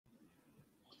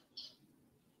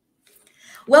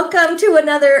Welcome to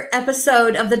another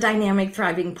episode of the Dynamic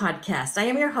Thriving Podcast. I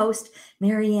am your host,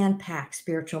 Marianne Pack,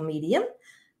 spiritual medium,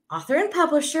 author and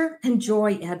publisher, and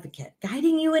joy advocate,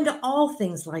 guiding you into all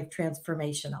things life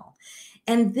transformational.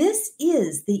 And this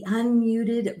is the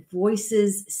Unmuted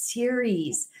Voices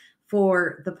series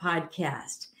for the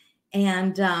podcast.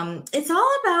 And it's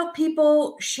all about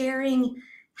people sharing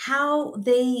how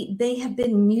they have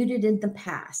been muted in the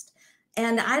past.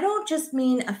 And I don't just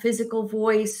mean a physical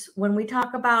voice. When we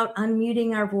talk about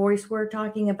unmuting our voice, we're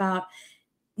talking about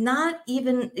not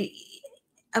even,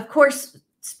 of course,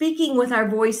 speaking with our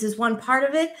voice is one part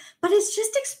of it, but it's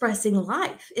just expressing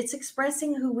life. It's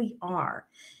expressing who we are.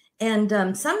 And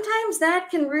sometimes that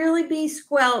can really be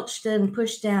squelched and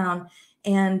pushed down.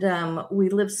 And we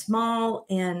live small.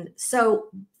 And so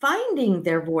finding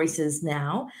their voices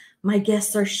now, my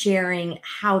guests are sharing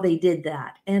how they did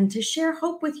that and to share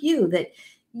hope with you that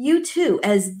you too,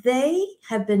 as they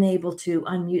have been able to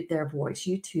unmute their voice,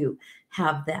 you too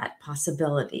have that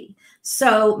possibility.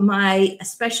 So my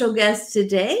special guest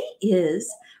today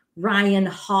is Ryan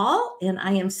Hall, and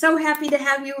I am so happy to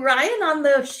have you, Ryan, on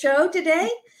the show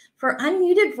today for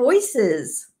Unmuted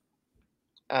Voices.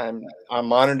 I'm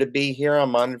honored to be here.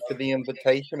 I'm honored for the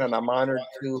invitation, and I'm honored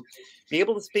to be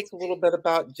able to speak a little bit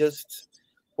about just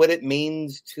what it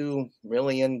means to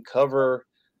really uncover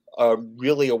a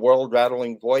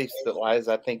world-rattling voice that lies,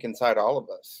 I think, inside all of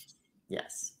us.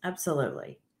 Yes,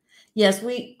 absolutely. Yes,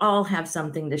 we all have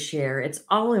something to share. It's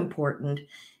all important.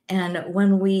 And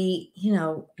when we,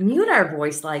 mute our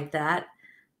voice like that,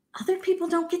 other people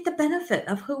don't get the benefit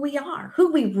of who we are,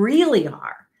 who we really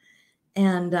are.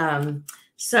 And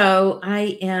so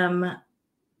I am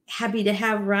happy to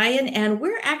have Ryan, and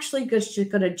we're actually just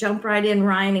going to jump right in,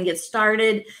 Ryan, and get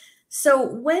started. So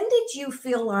when did you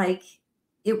feel like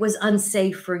it was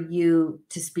unsafe for you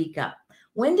to speak up?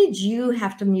 When did you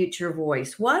have to mute your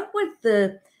voice? What was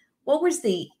the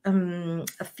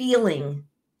feeling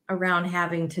around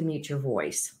having to mute your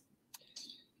voice?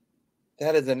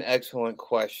 That is an excellent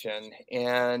question.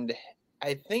 And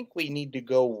I think we need to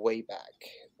go way back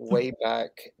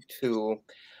to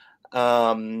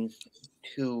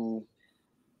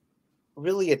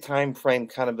really a time frame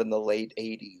kind of in the late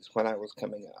 80s when I was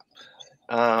coming up.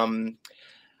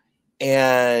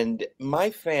 And my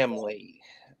family,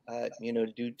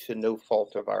 due to no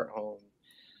fault of our own,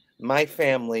 my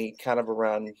family kind of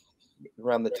around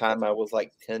the time I was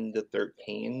like 10 to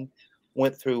 13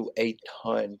 went through a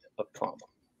ton of trauma.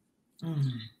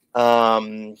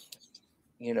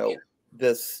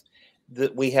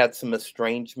 We had some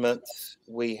estrangements.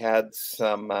 We had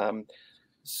some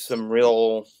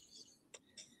real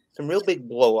big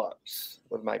blow-ups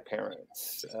with my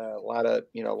parents. A lot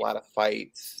of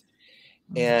fights.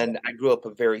 And I grew up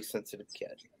a very sensitive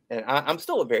kid. And I'm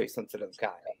still a very sensitive guy.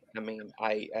 I mean,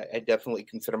 I definitely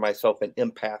consider myself an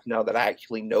empath now that I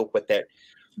actually know what that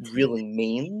really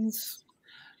means.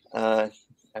 I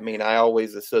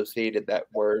always associated that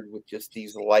word with just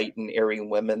these light and airy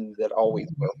women that always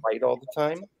wear white all the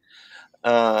time.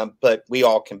 But we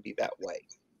all can be that way.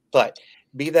 But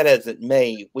be that as it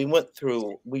may, we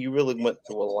really went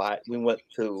through a lot. We went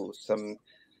through some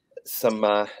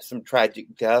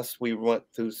tragic deaths. We went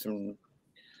through some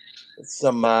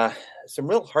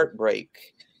real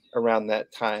heartbreak around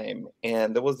that time.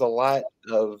 And there was a lot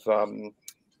of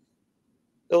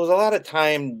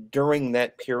time during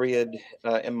that period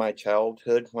in my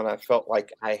childhood when I felt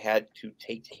like I had to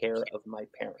take care of my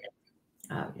parents.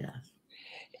 Oh, yeah.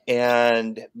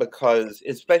 And because,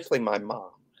 especially my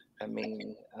mom, I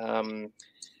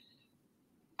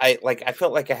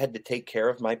felt like I had to take care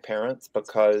of my parents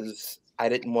because I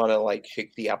didn't want to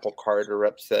shake the apple cart or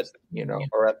upset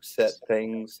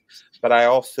things. But I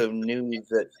also knew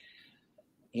that,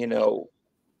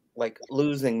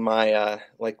 losing my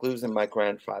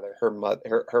grandfather, her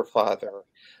mother, her father,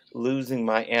 losing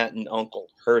my aunt and uncle,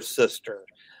 her sister,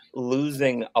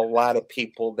 losing a lot of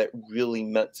people that really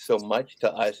meant so much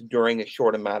to us during a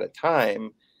short amount of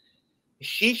time.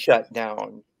 She shut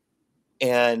down,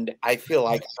 and I feel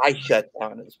like I shut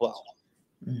down as well.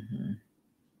 Mm-hmm.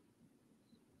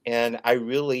 And I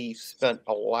really spent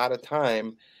a lot of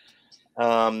time.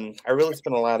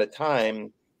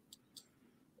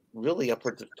 Really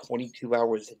upwards of 22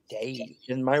 hours a day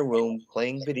in my room,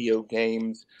 playing video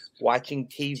games, watching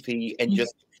TV, and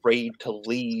just afraid to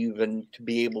leave and to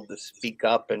be able to speak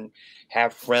up and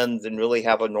have friends and really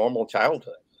have a normal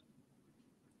childhood.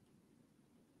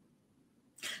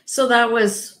 So that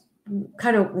was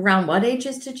kind of around what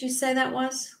ages did you say that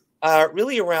was?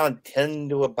 Really around 10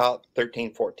 to about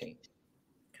 13, 14.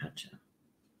 Gotcha.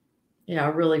 Yeah,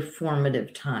 a really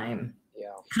formative time.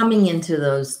 Yeah. coming into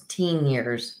those teen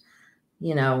years,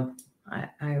 you know,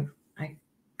 I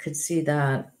could see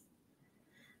that.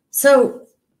 So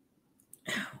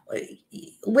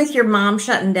with your mom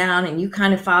shutting down and you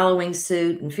kind of following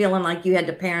suit and feeling like you had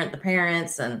to parent the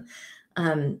parents, and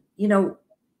you know,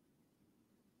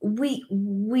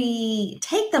 we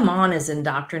take them on as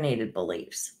indoctrinated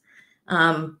beliefs.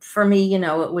 For me, you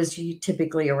know, it was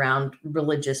typically around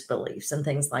religious beliefs and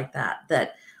things like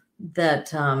that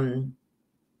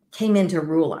came in to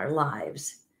rule our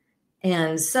lives.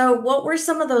 And so what were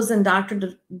some of those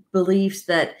indoctrinated beliefs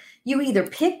that you either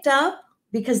picked up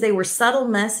because they were subtle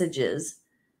messages,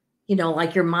 you know,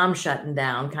 like your mom shutting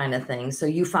down kind of thing, so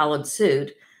you followed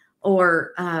suit,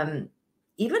 or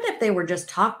even if they were just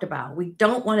talked about, we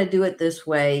don't want to do it this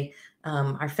way.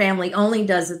 Our family only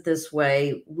does it this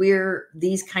way. We're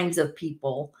these kinds of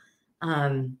people.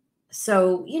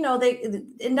 So, you know,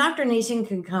 indoctrination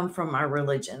can come from our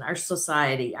religion, our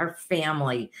society, our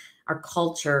family, our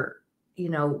culture. You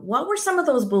know, what were some of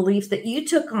those beliefs that you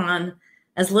took on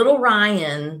as little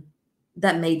Ryan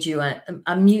that made you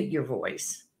mute your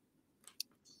voice?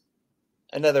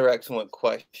 Another excellent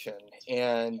question.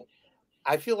 And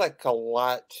I feel like a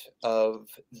lot of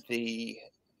the,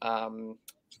 I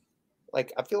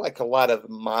feel like a lot of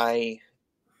my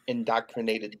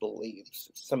indoctrinated beliefs,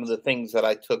 some of the things that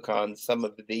I took on, some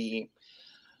of the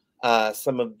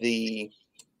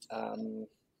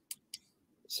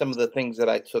things that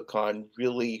I took on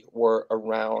really were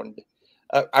around.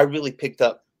 I really picked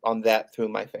up on that through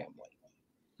my family.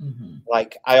 Mm-hmm.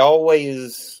 Like I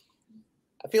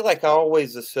feel like I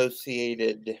always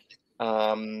associated,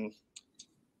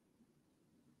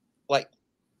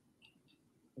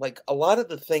 like a lot of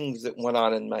the things that went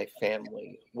on in my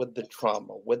family with the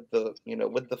trauma, with the,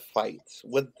 with the fights,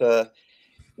 with the,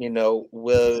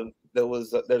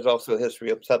 there's also a history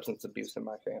of substance abuse in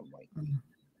my family. Mm-hmm.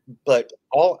 But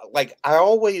I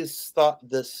always thought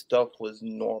this stuff was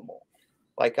normal.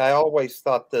 Like I always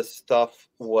thought this stuff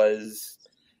was,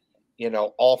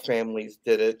 all families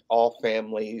did it. All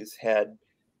families had,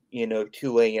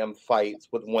 2 a.m. fights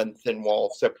with one thin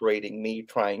wall separating me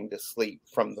trying to sleep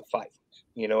from the fight.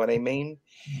 You know what I mean?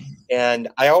 And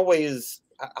I always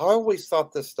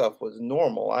thought this stuff was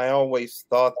normal. I always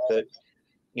thought that,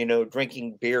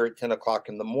 drinking beer at 10 o'clock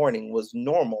in the morning was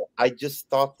normal. I just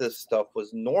thought this stuff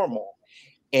was normal.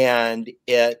 And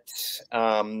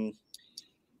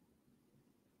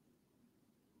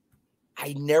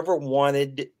I never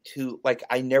wanted to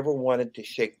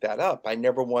shake that up. I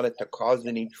never wanted to cause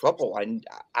any trouble.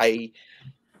 I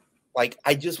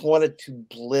just wanted to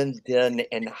blend in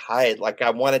and hide. Like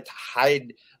I wanted to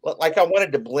hide, like I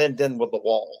wanted to blend in with the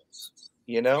walls,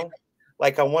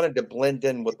 like I wanted to blend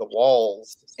in with the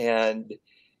walls and,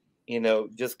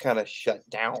 just kind of shut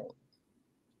down.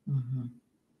 Mm-hmm.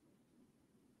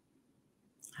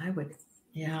 I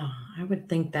would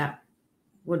think that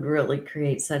would really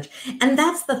create such, and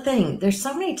that's the thing. There's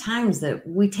so many times that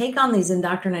we take on these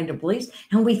indoctrinated beliefs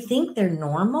and we think they're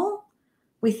normal.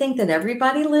 We think that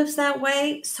everybody lives that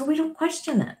way, so we don't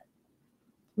question it.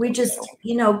 We just,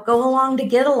 go along to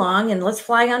get along and let's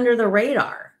fly under the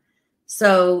radar.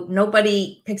 So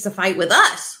nobody picks a fight with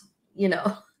us,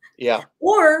 Yeah.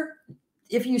 Or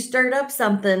if you stirred up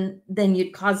something, then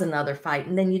you'd cause another fight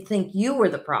and then you'd think you were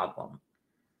the problem.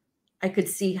 I could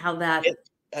see how that.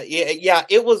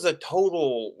 It was a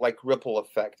total ripple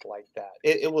effect like that.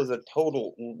 It was a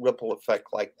total ripple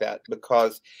effect like that,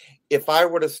 because if I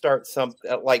were to start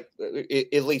something at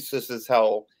least this is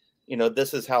how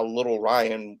little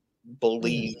Ryan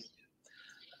believed,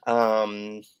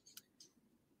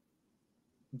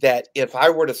 that if I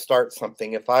were to start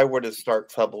something, if I were to start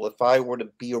trouble, if I were to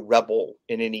be a rebel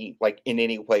in any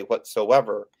way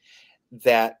whatsoever,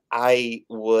 that I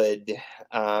would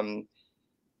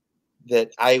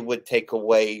take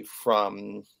away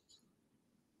from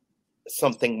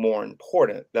something more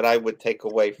important, that I would take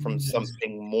away from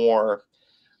something more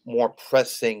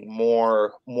pressing,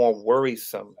 more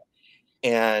worrisome.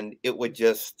 And it would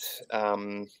just,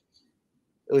 it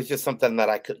was just something that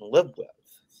I couldn't live with.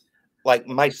 Like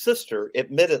my sister,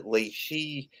 admittedly,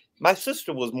 my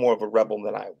sister was more of a rebel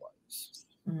than I was.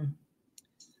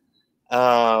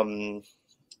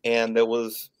 And there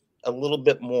was a little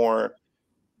bit more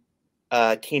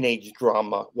teenage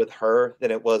drama with her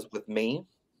than it was with me,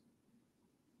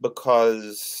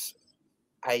 because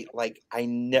I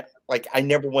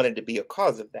never wanted to be a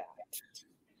cause of that.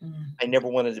 I never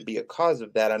wanted to be a cause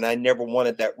of that, and I never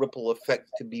wanted that ripple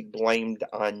effect to be blamed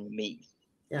on me.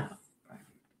 Yeah, I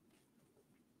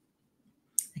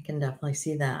can definitely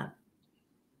see that.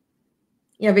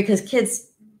 Yeah, because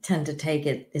kids tend to take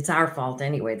it's our fault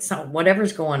anyway. It's not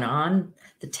whatever's going on,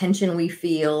 the tension we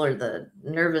feel or the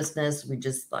nervousness, we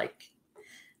just like,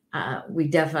 we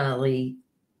definitely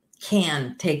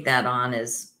can take that on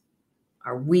as,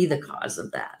 are we the cause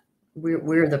of that?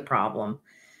 We're the problem.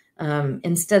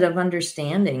 Instead of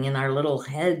understanding in our little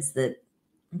heads that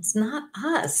it's not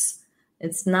us.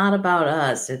 It's not about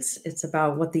us. It's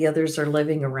about what the others are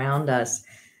living around us.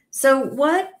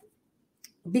 So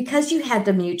because you had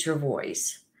to mute your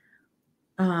voice,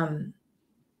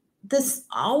 this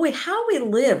always, how we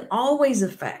live always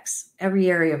affects every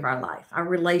area of our life, our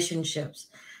relationships,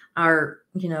 our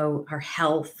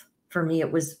health. For me,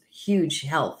 it was huge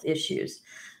health issues.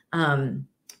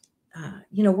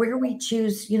 Where we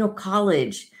choose,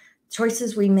 college,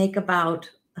 choices we make about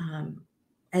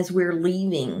as we're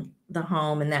leaving the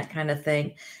home and that kind of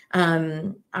thing.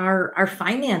 Our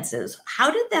finances, how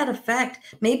did that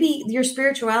affect maybe your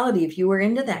spirituality if you were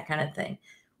into that kind of thing?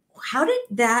 How did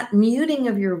that muting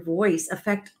of your voice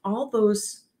affect all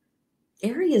those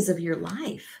areas of your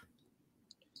life?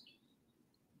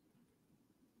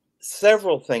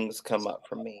 Several things come up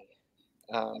for me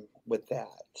with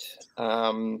that.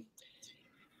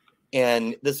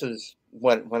 And this is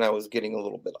when I was getting a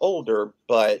little bit older,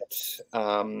 but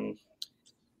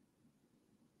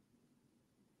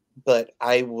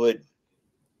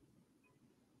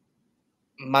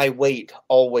my weight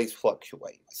always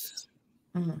fluctuates.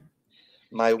 Mm-hmm.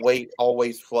 My weight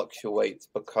always fluctuates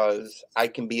because I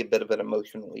can be a bit of an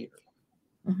emotional eater.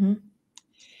 Mm-hmm.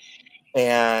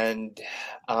 And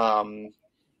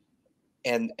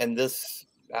this,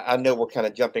 I know we're kind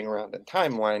of jumping around the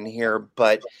timeline here,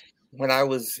 but when I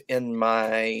was in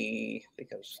I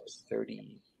think I was like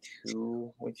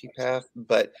 32 when she passed,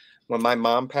 but when my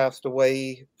mom passed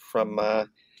away from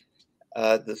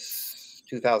this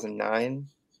 2009,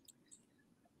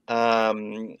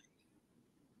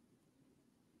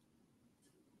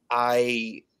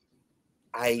 I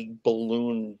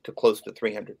ballooned to close to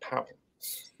 300 pounds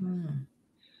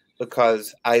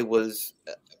because I was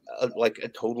like a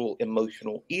total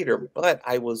emotional eater. But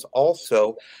I was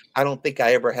also, I don't think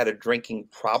I ever had a drinking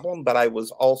problem, but I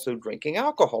was also drinking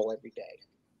alcohol every day.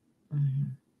 Mm-hmm.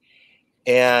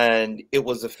 And it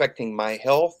was affecting my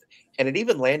health. And it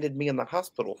even landed me in the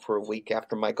hospital for a week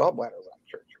after my gallbladder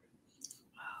ruptured.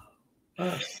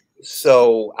 Oh.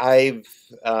 So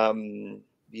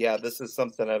this is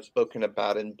something I've spoken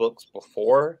about in books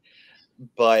before,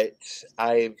 but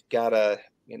I've got a,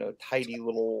 tidy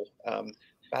little,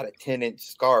 about a 10-inch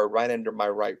scar right under my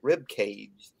right rib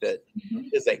cage that Mm-hmm.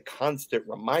 is a constant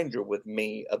reminder with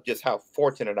me of just how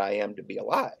fortunate I am to be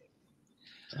alive.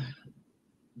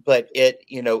 But it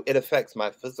affects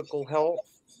my physical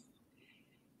health.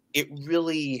 It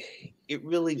really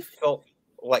felt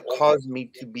like caused me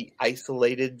to be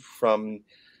isolated from,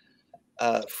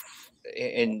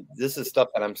 and this is stuff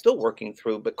that I'm still working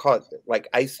through, but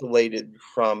isolated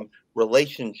from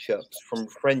relationships, from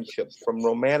friendships, from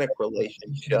romantic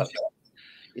relationships.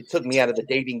 It took me out of the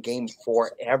dating game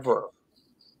forever.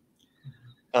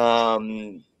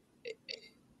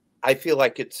 I feel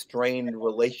like it strained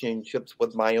relationships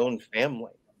with my own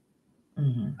family.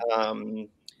 Mm-hmm.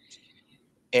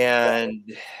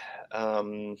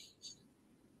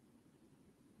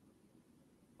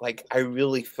 I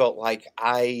really felt like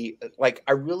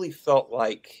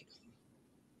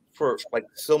for like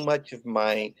so much of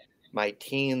my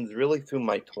teens, really through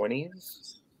my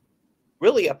 20s,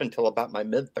 really up until about my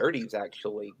mid-30s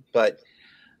actually, but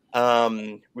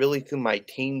really through my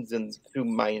teens and through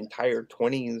my entire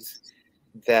 20s,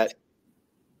 that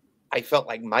I felt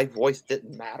like my voice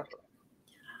didn't matter.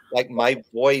 Like my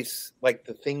voice, like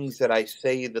the things that I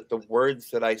say, that the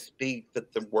words that I speak,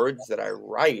 that the words that I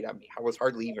write. I mean, I was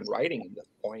hardly even writing at this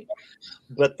point,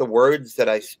 but the words that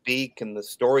I speak and the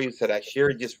stories that I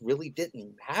share just really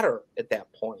didn't matter at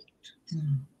that point.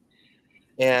 Mm-hmm.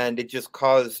 And it just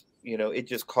caused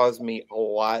me a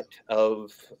lot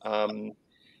of,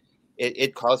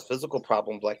 it caused physical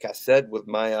problems, like I said, with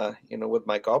my, with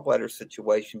my gallbladder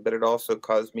situation, but it also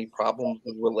caused me problems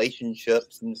with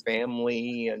relationships and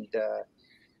family and,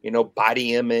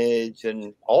 body image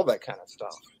and all that kind of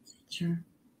stuff. Sure.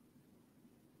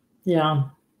 Yeah.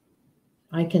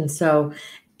 I can. So,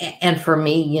 and for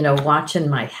me, watching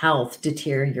my health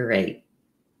deteriorate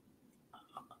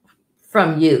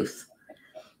from youth,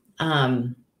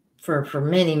 for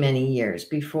many, many years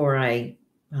before I,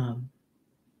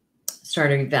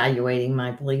 started evaluating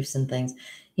my beliefs and things.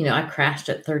 I crashed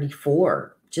at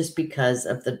 34 just because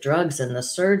of the drugs and the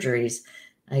surgeries.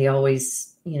 I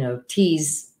always,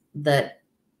 tease that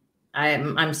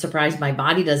I'm surprised my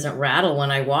body doesn't rattle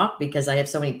when I walk because I have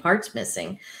so many parts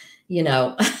missing, you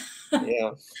know,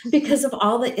 Yeah. because of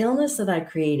all the illness that I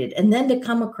created. And then to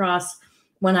come across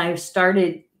when I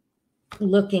started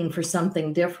looking for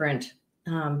something different,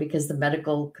 because the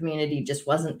medical community just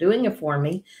wasn't doing it for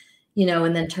me,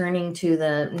 and then turning to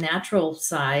the natural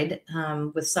side,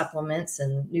 with supplements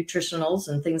and nutritionals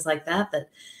and things like that,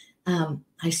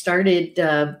 I started,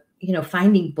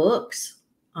 finding books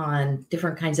on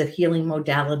different kinds of healing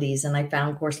modalities. And I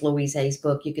found, of course, Louise Hay's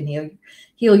book, You Can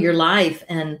Heal Your Life,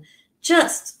 and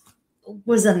just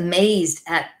was amazed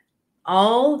at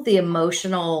all the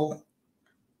emotional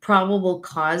probable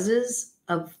causes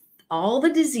of all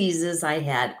the diseases I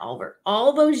had over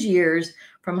all those years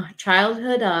from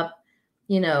childhood up,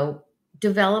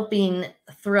 developing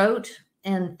throat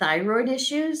and thyroid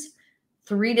issues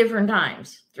 3 different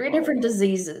times, 3 different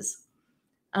diseases,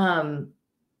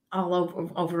 all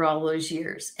over all those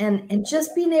years. And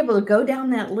just being able to go down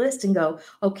that list and go,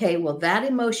 okay, well, that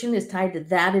emotion is tied to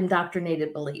that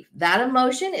indoctrinated belief. That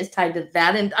emotion is tied to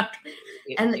that indoctrinated.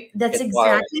 And that's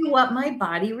exactly what my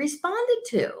body responded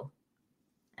to.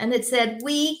 And it said,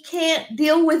 we can't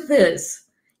deal with this.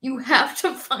 You have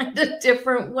to find a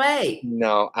different way.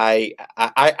 No, I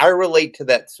relate to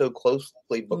that so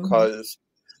closely because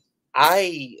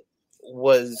I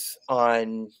was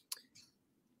on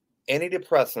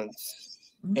antidepressants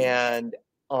and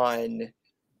on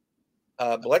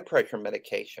blood pressure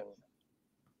medication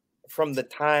from the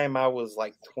time I was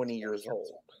like 20 years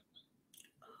old.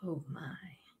 Oh my.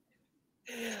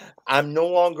 I'm no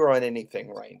longer on anything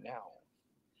right now,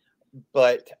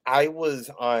 but I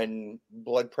was on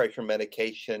blood pressure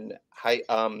medication,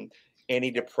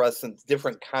 antidepressants,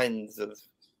 different kinds of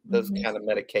those kind of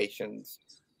medications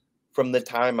from the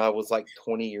time I was like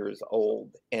 20 years old.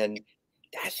 And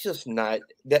that's just not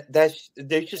there's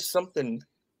just something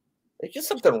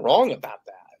wrong about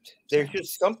that. There's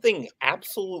just something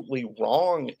absolutely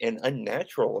wrong and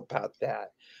unnatural about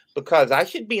that, because I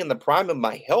should be in the prime of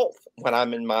my health when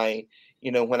I'm in my,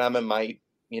 in my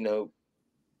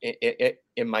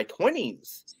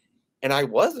 20s. And I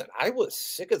wasn't. I was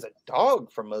sick as a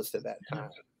dog for most of that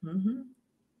time.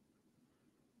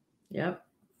 Yep.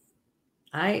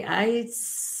 I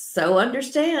so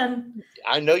understand.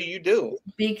 I know you do.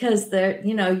 Because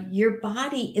your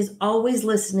body is always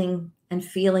listening and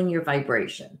feeling your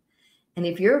vibration. And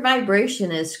if your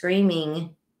vibration is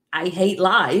screaming, I hate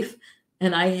life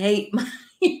and I hate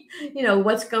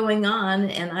what's going on,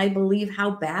 and I believe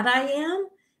how bad I am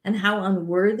and how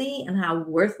unworthy and how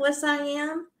worthless I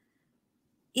am,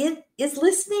 it is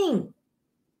listening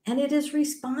and it is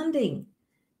responding.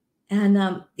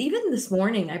 And even this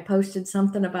morning, I posted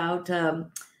something about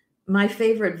my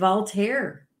favorite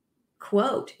Voltaire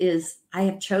quote is, I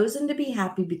have chosen to be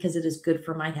happy because it is good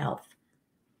for my health.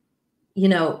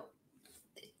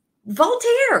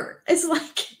 Voltaire is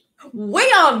like way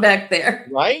on back there.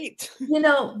 Right.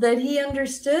 That he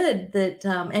understood that,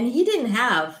 and he didn't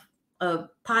have a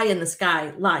pie in the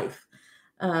sky life.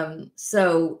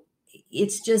 So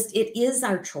it is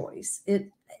our choice.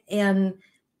 And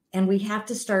we have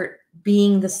to start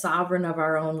being the sovereign of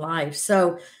our own life.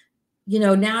 So,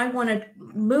 now I want to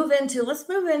let's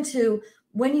move into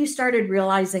when you started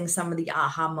realizing some of the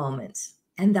aha moments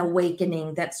and the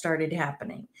awakening that started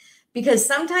happening. Because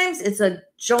sometimes it's a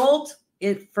jolt.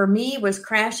 It, for me, was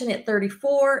crashing at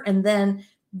 34. And then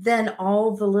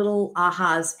all the little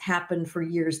ahas happened for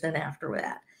years then after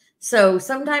that. So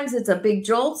sometimes it's a big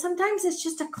jolt. Sometimes it's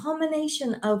just a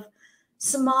culmination of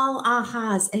small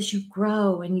ahas as you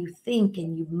grow and you think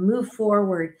and you move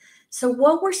forward. So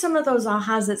what were some of those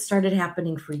ahas that started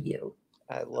happening for you?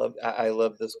 I love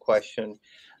this question.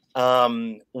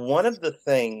 One of the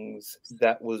things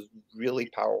that was really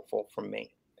powerful for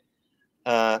me,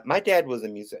 my dad was a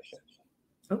musician.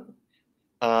 Oh.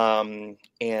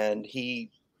 And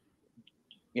he,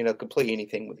 could play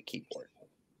anything with a keyboard,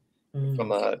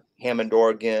 from a Hammond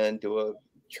organ to a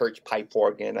church pipe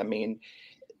organ. I mean,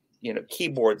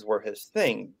 keyboards were his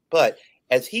thing. But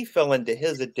as he fell into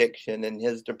his addiction and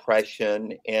his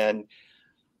depression and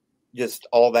just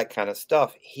all that kind of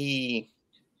stuff, he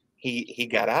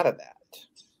got out of that.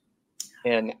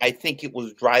 And I think it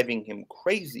was driving him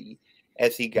crazy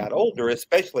as he got older,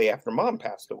 especially after Mom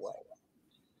passed away.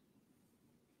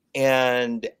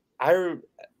 And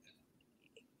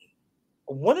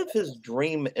one of his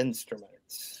dream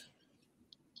instruments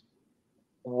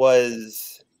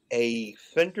was a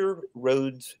Fender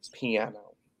Rhodes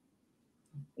piano.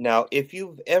 Now, if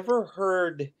you've ever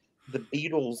heard the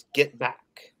Beatles' Get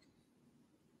Back,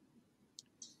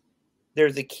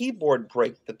 there's a keyboard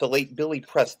break that the late Billy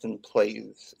Preston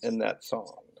plays in that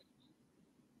song.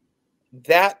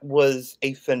 That was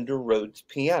a Fender Rhodes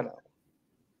piano.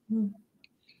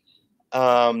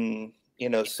 You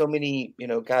know, so many, you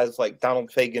know, guys like Donald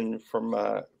Fagen from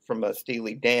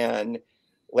Steely Dan,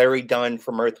 Larry Dunn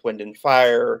from Earth, Wind and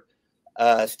Fire,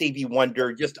 Stevie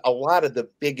Wonder, just a lot of the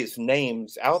biggest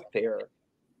names out there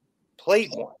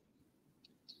played one.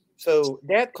 So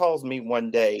Dad calls me one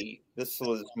day, this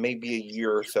was maybe a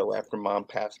year or so after Mom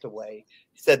passed away,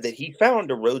 said that he found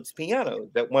a Rhodes piano,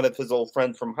 that one of his old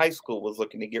friends from high school was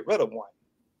looking to get rid of one.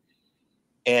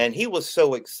 And he was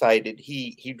so excited.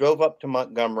 He drove up to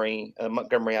Montgomery,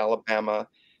 Alabama,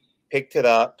 picked it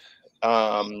up,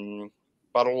 bought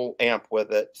a little amp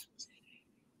with it,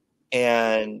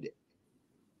 and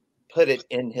put it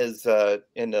in his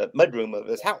in the mudroom of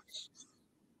his house.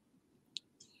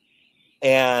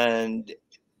 And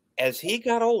as he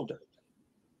got older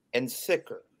and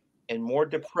sicker and more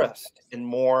depressed and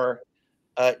more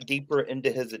deeper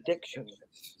into his addictions,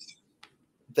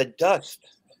 the dust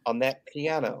on that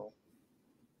piano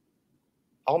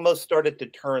almost started to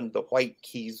turn the white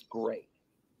keys gray.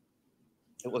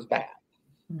 It was bad.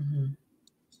 Mm-hmm.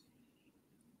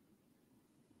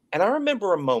 And I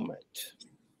remember a moment,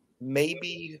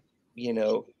 maybe, you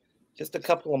know, just a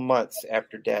couple of months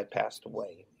after Dad passed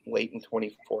away, late in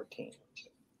 2014,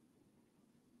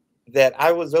 that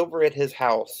I was over at his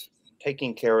house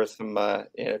taking care of some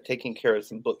bookkeeping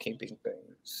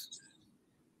things.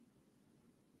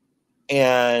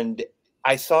 And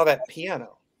I saw that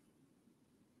piano.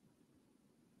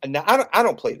 And now I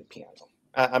don't play the piano.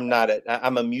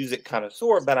 I'm a music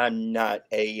connoisseur, but I'm not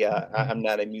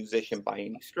a musician by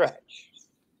any stretch,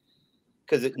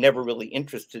 because it never really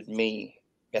interested me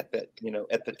at the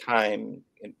time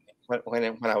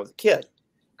when I was a kid,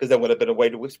 because that would have been a way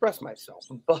to express myself.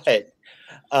 But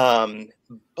I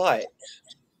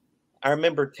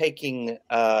remember taking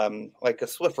like a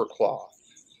Swiffer cloth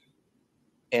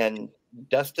and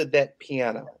dusted that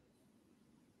piano.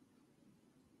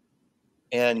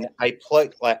 And I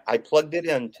plugged it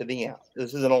into the amp.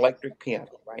 This is an electric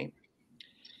piano, right?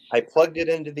 I plugged it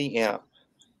into the amp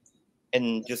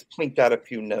and just plinked out a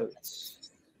few notes.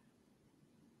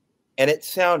 And it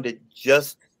sounded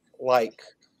just like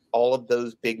all of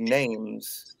those big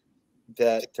names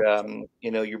that,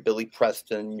 your Billy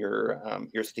Preston, your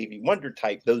Stevie Wonder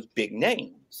type, those big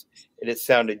names. And it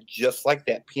sounded just like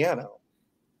that piano.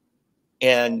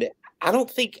 And I don't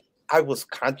think I was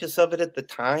conscious of it at the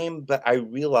time, but I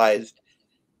realized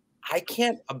I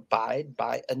can't abide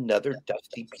by another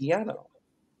dusty piano.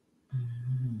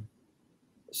 Mm-hmm.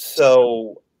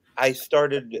 So I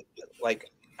started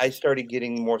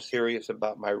getting more serious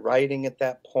about my writing at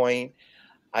that point.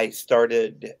 I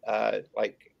started I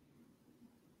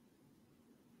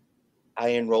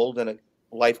enrolled in a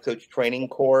life coach training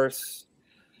course.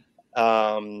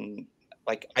 I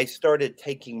started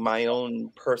taking my own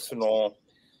personal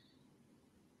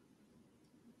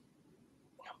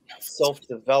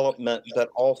self-development, but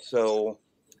also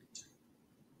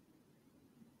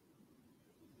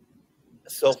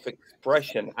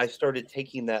self-expression. I started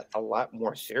taking that a lot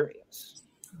more serious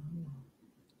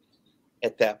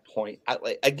at that point.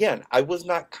 I was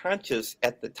not conscious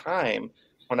at the time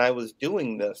when I was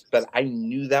doing this, but I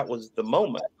knew that was the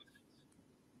moment.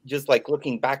 Just like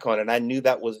looking back on it, I knew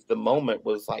that was the moment,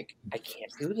 was like, I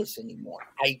can't do this anymore.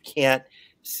 I can't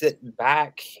sit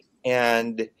back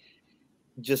and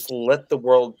just let the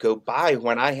world go by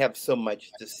when I have so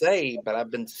much to say, but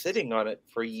I've been sitting on it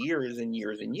for years and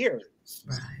years and years.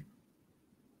 Right.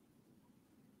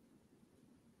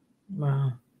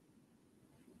 Wow.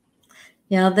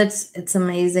 Yeah, it's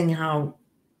amazing how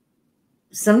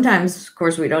sometimes, of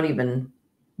course, we don't even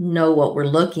know what we're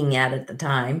looking at the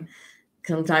time.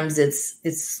 Sometimes it's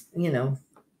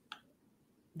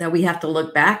that we have to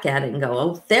look back at it and go,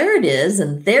 oh, there it is,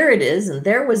 and there it is, and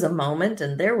there was a moment,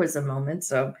 and there was a moment.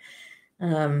 So,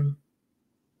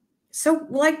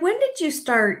 like, when did you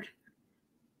start?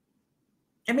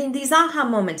 I mean, these aha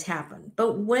moments happen,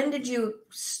 but when did you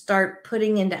start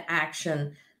putting into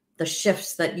action the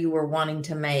shifts that you were wanting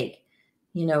to make?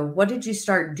 What did you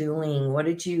start doing?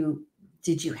 Did you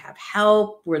have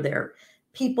help? Were there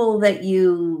people that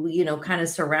you kind of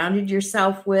surrounded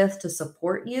yourself with to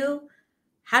support you?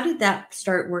 How did that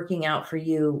start working out for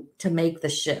you to make the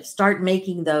shift, start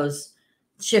making those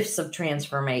shifts of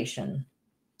transformation?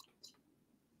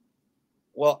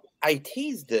 Well, I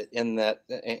teased it in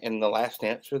the last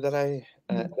answer that I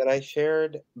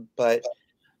shared, but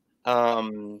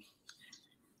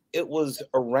it was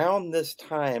around this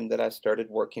time that I started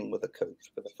working with a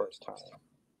coach for the first time.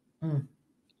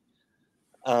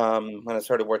 When I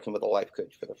started working with a life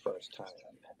coach for the first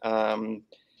time.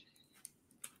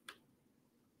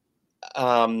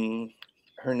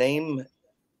 Her name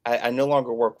I no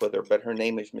longer work with her, but her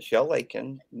name is Michelle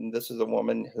Lakin. This is a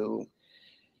woman who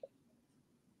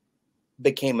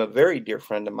became a very dear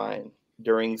friend of mine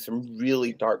during some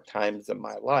really dark times in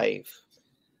my life,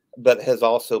 but has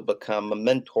also become a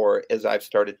mentor as I've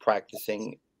started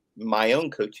practicing my own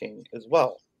coaching as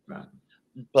well. Right.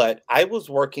 But I was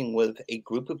working with a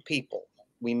group of people.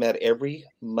 We met every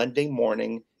Monday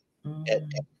morning at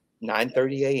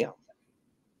 9:30 a.m.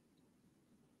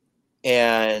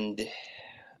 And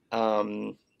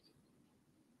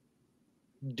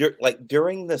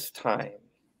during this time,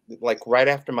 like right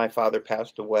after my father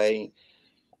passed away,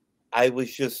 I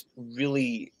was just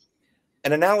really,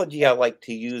 an analogy I like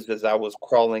to use is I was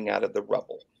crawling out of the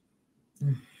rubble.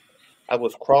 Mm. I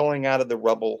was crawling out of the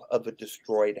rubble of a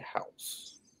destroyed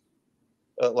house,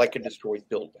 like a destroyed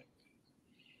building.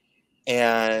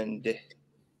 And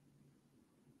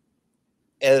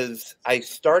as I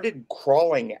started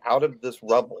crawling out of this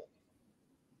rubble,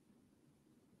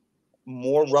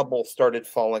 more rubble started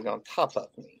falling on top of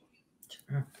me.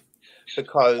 Sure.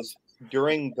 Because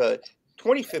during the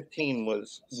 2015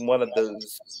 was one of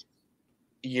those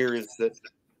years that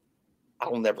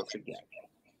I'll never forget.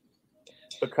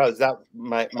 Because that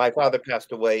my father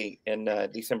passed away in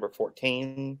December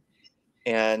 14,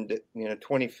 and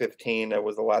 2015 there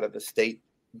was a lot of estate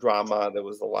drama. There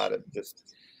was a lot of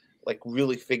just like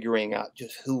really figuring out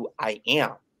just who I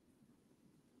am.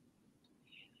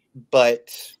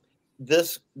 But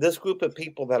this group of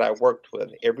people that I worked with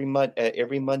every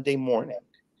Monday morning,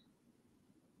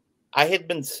 I had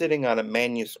been sitting on a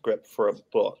manuscript for a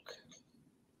book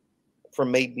for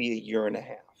maybe a year and a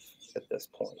half at this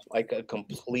point, like a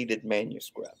completed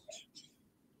manuscript.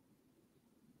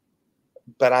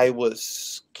 But I was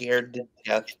scared to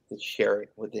death to share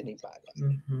it with anybody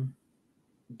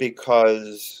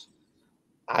because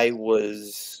I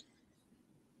was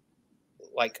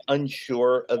like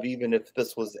unsure of even if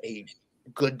this was a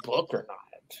good book or not.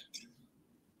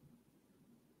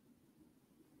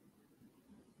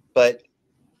 But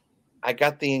I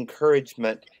got the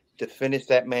encouragement to finish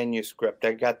that manuscript.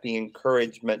 I got the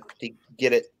encouragement to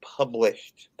get it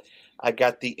published. I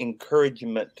got the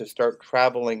encouragement to start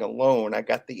traveling alone. I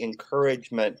got the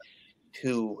encouragement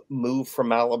to move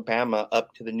from Alabama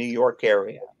up to the New York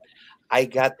area. I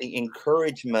got the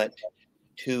encouragement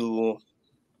to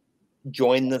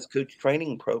join this coach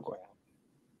training program.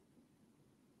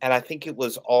 And I think it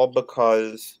was all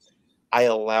because I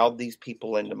allowed these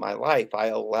people into my life. I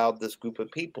allowed this group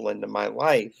of people into my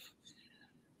life.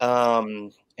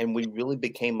 And we really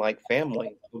became like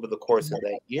family over the course of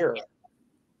that year.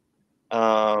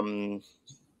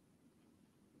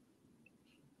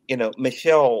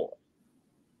 Michelle,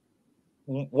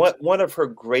 one of her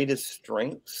greatest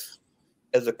strengths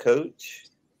as a coach,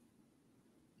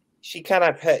 she kind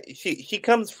of she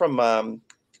comes from an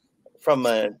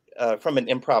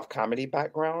improv comedy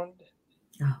background.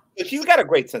 Oh. So she's got a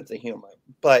great sense of humor,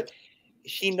 but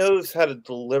she knows how to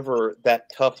deliver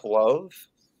that tough love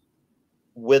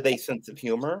with a sense of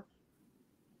humor,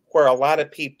 where a lot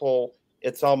of people,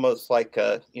 it's almost like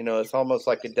a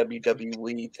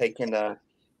WWE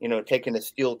taking a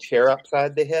steel chair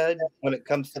upside the head when it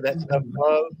comes to that tough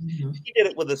love. She did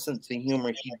it with a sense of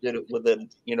humor. She did it with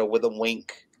a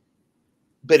wink.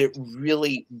 But it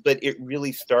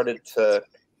really started to,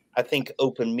 I think,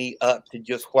 open me up to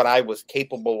just what I was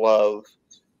capable of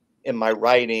in my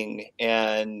writing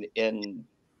and in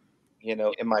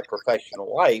my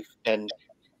professional life. And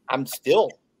I'm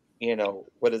still,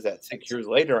 what is that, 6 years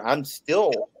later, I'm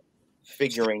still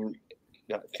figuring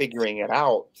it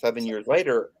out. 7 years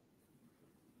later,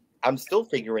 I'm still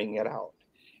figuring it out.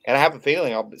 And I have a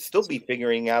feeling I'll still be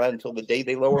figuring it out until the day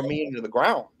they lower me into the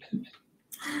ground.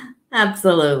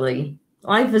 Absolutely.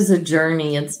 Life is a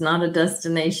journey. It's not a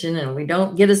destination, and we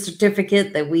don't get a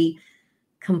certificate that we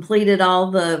completed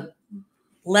all the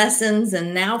lessons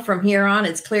and now from here on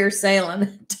it's clear sailing.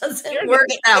 It doesn't work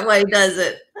that way, does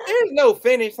it? There's no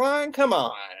finish line. Come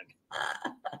on.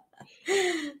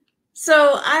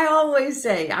 So I always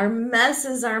say our mess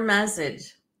is our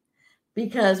message,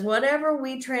 because whatever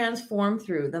we transform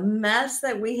through, the mess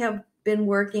that we have been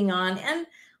working on, and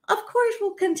of course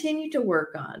we'll continue to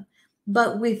work on,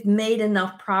 but we've made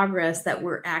enough progress that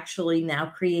we're actually now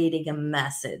creating a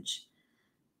message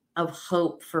of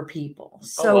hope for people.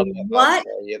 So what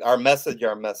our message,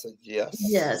 yes.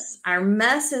 Yes, our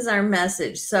mess is our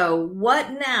message. So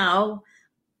what now,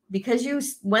 because you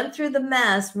went through the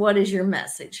mess, what is your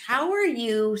message? How are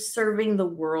you serving the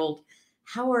world?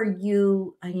 How are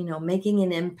you, making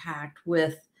an impact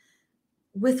with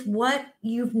what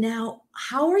you've now,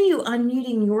 how are you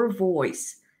unmuting your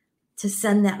voice to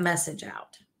send that message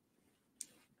out?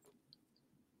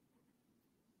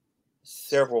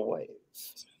 several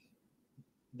ways.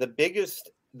 The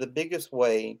biggest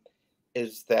way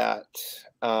is that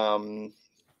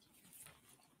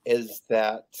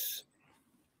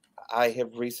I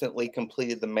have recently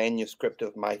completed the manuscript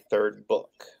of my third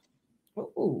book.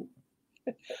 Ooh.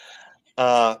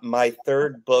 My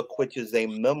third book, which is a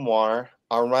memoir,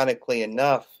 ironically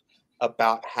enough,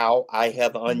 about how I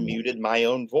have unmuted my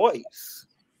own voice.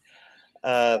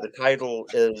 The title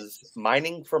is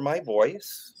Mining for My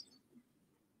Voice.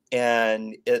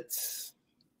 And it's,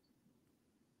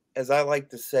 as I like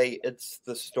to say, it's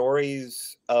the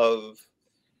stories of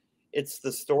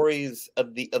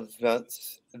the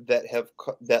events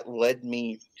that led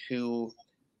me to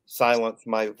silence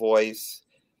my voice,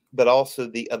 but also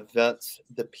the events,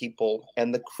 the people,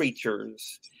 and the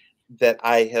creatures that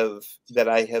I have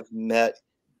met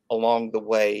along the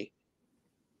way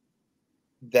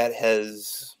that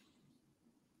has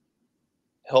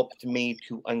helped me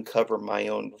to uncover my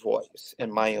own voice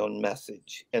and my own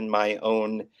message and my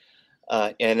own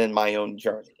in my own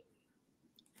journey.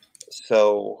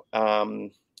 So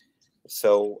I'm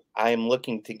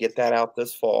looking to get that out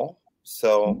this fall.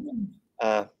 So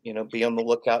be on the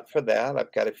lookout for that.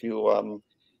 I've got a few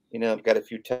I've got a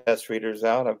few test readers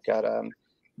out. I've got a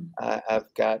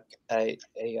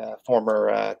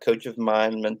former coach of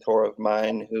mine, mentor of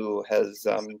mine, who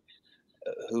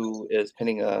is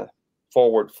penning a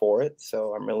forward for it.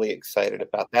 So I'm really excited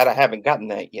about that. I haven't gotten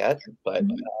that yet, but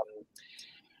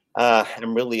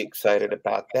I'm really excited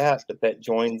about that. But that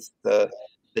joins the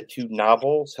two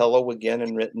novels, Hello Again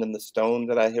and Written in the Stone,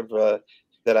 that I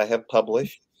have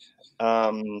published.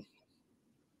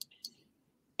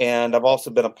 And I've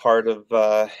also been a part of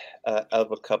a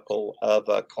couple of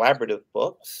collaborative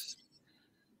books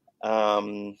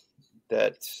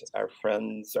that our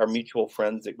mutual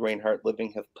friends at Greenheart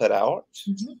Living have put out.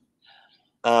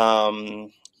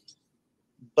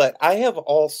 But I have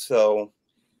also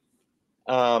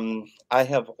a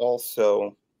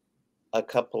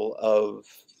couple of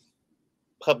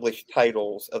published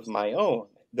titles of my own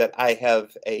that I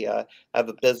have a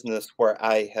business where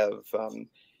I have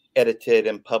edited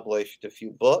and published a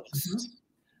few books.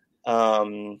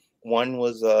 One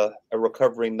was a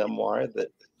recovery memoir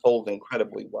that sold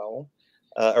incredibly well,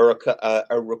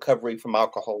 a recovery from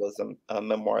alcoholism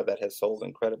memoir that has sold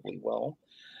incredibly well.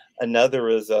 Another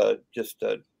is just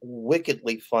a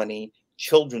wickedly funny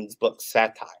children's book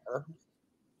satire.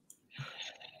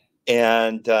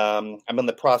 And I'm in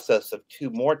the process of two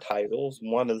more titles.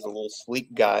 One is a little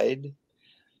sleep guide,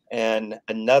 and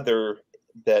another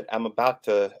that I'm about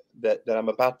to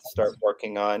start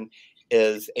working on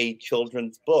is a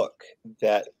children's book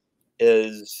that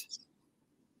is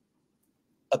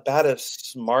about as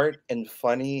smart and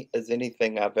funny as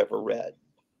anything I've ever read.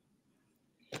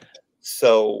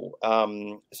 So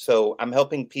I'm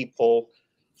helping people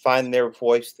find their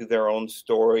voice through their own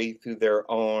story, through their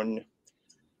own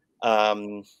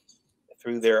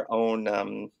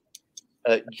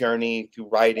journey, through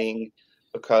writing,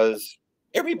 because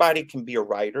everybody can be a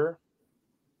writer.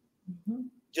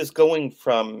 Just going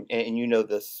from, and you know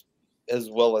this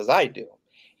as well as I do,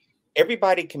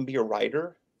 everybody can be a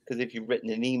writer, because if you've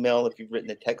written an email, if you've written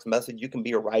a text message, you can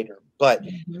be a writer. But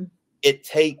it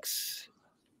takes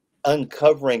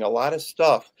uncovering a lot of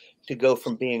stuff to go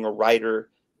from being a writer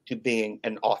to being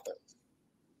an author.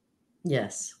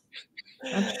 Yes,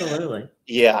 absolutely.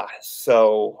 Yeah.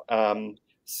 So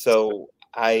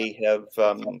I have,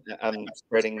 I'm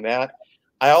spreading that.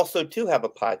 I also too have a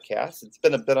podcast. It's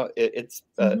been it's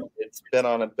been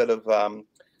on a bit of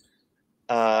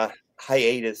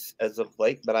hiatus as of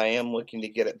late, but I am looking to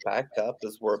get it back up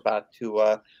as we're about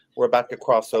to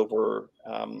cross over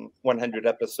 100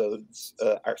 episodes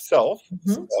ourselves.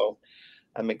 So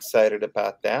I'm excited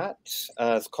about that.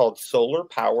 It's called Solar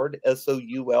Powered,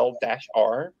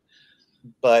 SOUL-R.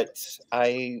 But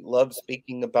I love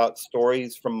speaking about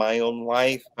stories from my own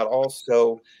life, but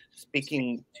also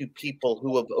speaking to people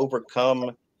who have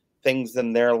overcome things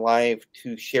in their life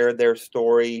to share their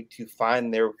story, to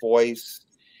find their voice,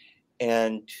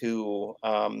 and to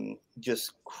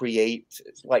just create,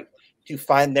 to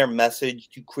find their message,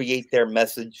 to create their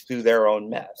message through their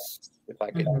own mess, if I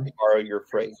could borrow your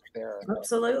phrase there.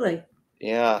 Absolutely.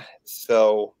 Yeah.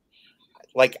 So,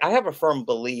 I have a firm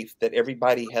belief that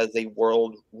everybody has a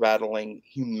world-rattling,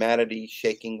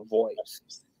 humanity-shaking voice.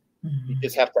 You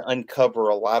just have to uncover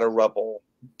a lot of rubble,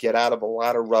 get out of a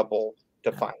lot of rubble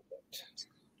to find it.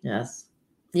 Yes.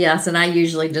 Yes. And I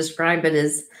usually describe it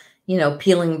as,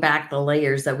 peeling back the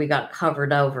layers that we got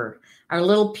covered over. Our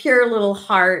little pure little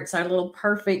hearts, our little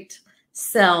perfect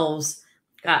selves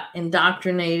got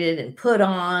indoctrinated and put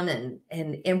on,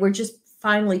 and we're just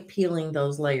finally peeling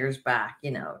those layers back,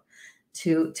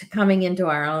 to coming into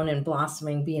our own and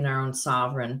blossoming, being our own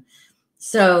sovereign.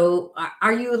 So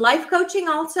are you life coaching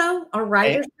also, or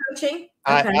writers coaching?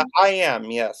 Okay. I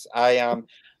am, yes. I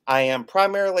am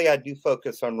primarily, I do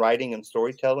focus on writing and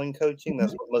storytelling coaching.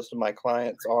 That's what most of my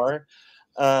clients are.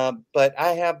 But I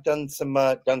have done some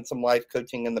life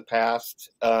coaching in the past,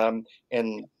 and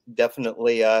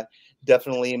definitely am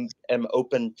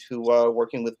open to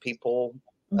working with people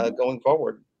going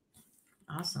forward.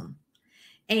 Awesome.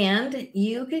 And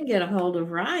you can get a hold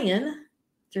of Ryan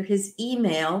through his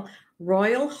email,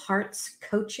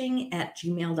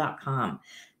 royalheartscoaching@gmail.com.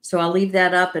 So I'll leave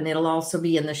that up, and it'll also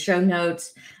be in the show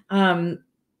notes.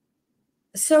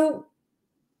 So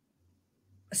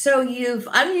you've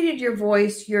unmuted your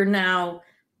voice. You're now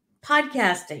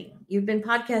podcasting. You've been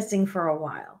podcasting for a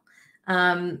while.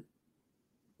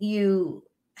 You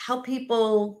help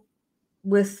people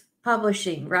with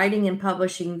publishing, writing and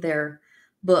publishing their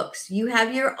books. You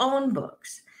have your own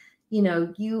books.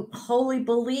 You wholly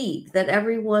believe that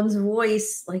everyone's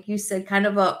voice, like you said, kind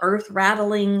of a earth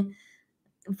rattling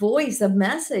voice, a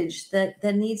message that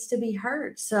needs to be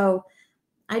heard. So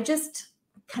I just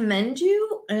commend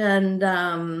you, and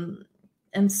am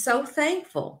so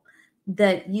thankful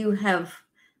that you have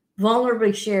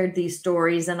vulnerably shared these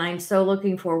stories. And I'm so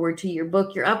looking forward to your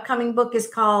book. Your upcoming book is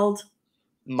called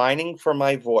Mining for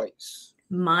My Voice.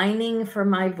 Mining for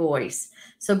My Voice.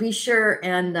 So be sure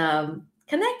and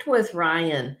connect with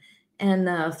Ryan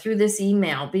and through this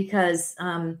email, because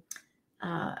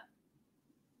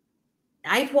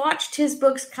I've watched his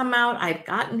books come out. I've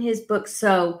gotten his books.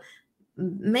 So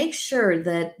make sure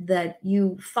that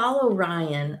you follow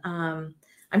Ryan. I'm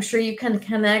sure you can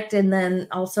connect, and then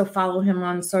also follow him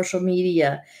on social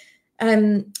media.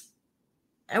 I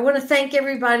want to thank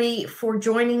everybody for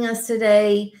joining us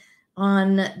today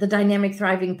on the Dynamic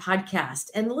Thriving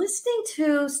podcast and listening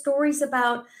to stories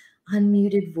about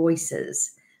unmuted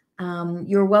voices.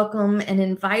 You're welcome and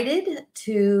invited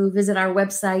to visit our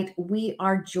website,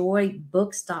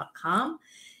 wearejoybooks.com.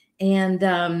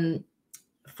 And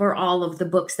for all of the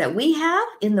books that we have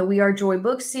in the We Are Joy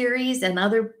book series, and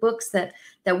other books that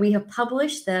we have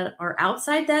published that are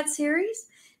outside that series.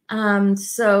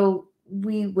 So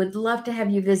we would love to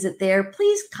have you visit there.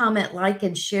 Please comment, like,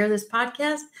 and share this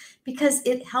podcast, because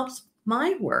it helps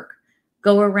my work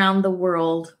go around the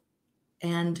world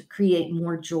and create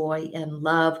more joy and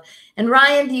love. And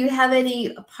Ryan, do you have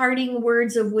any parting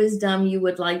words of wisdom you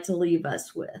would like to leave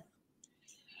us with?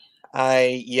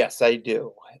 Yes, I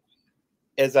do.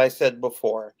 As I said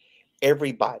before,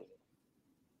 everybody,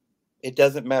 it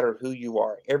doesn't matter who you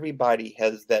are, everybody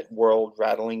has that world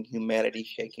rattling, humanity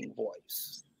shaking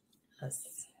voice.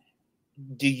 Yes.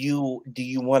 Do you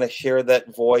want to share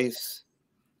that voice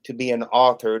to be an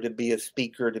author, to be a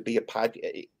speaker, to be a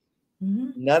podcast?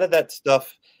 None of that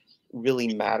stuff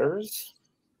really matters.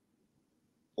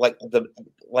 Like the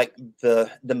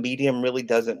medium really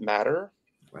doesn't matter.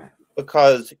 Right.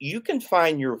 Because you can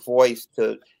find your voice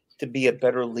to be a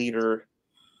better leader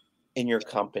in your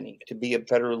company, to be a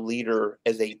better leader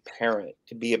as a parent,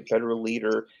 to be a better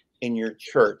leader in your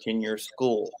church, in your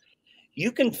school.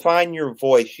 You can find your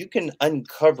voice. You can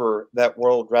uncover that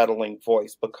world rattling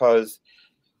voice, because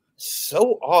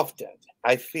so often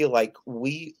I feel like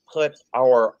we put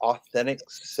our authentic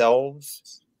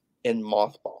selves in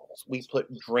mothballs. We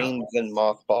put dreams in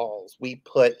mothballs. We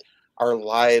put our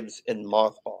lives in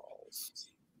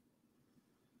mothballs.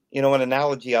 An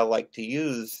analogy I like to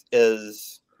use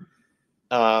is,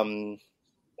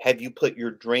 have you put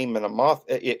your dream in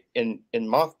in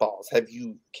mothballs? Have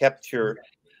you kept your,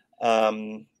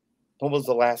 when was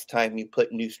the last time you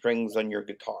put new strings on your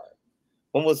guitar?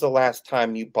 When was the last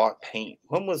time you bought paint?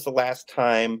 When was the last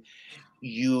time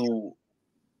you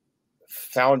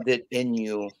found it in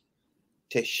you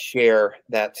to share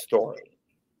that story?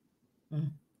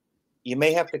 You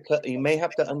may have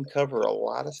to uncover a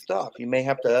lot of stuff. You may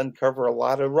have to uncover a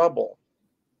lot of rubble.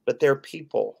 But there are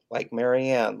people like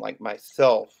Marianne, like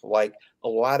myself, like a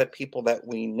lot of people that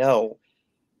we know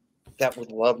that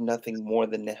would love nothing more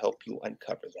than to help you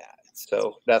uncover that.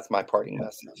 So that's my parting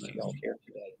message to y'all here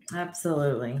today.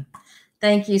 Absolutely.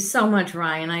 Thank you so much,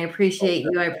 Ryan. I appreciate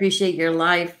you. I appreciate your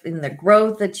life and the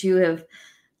growth that you have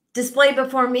displayed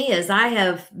before me, as I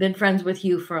have been friends with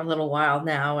you for a little while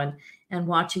now, and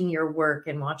watching your work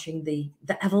and watching the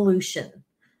evolution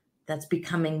that's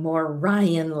becoming more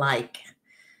Ryan-like.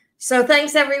 So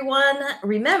thanks, everyone.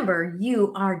 Remember,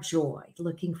 you are joy,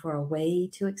 looking for a way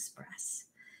to express.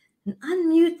 And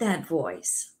unmute that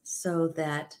voice so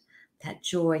that that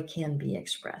joy can be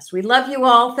expressed. We love you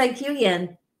all. Thank you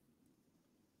again.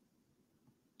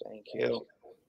 Thank you.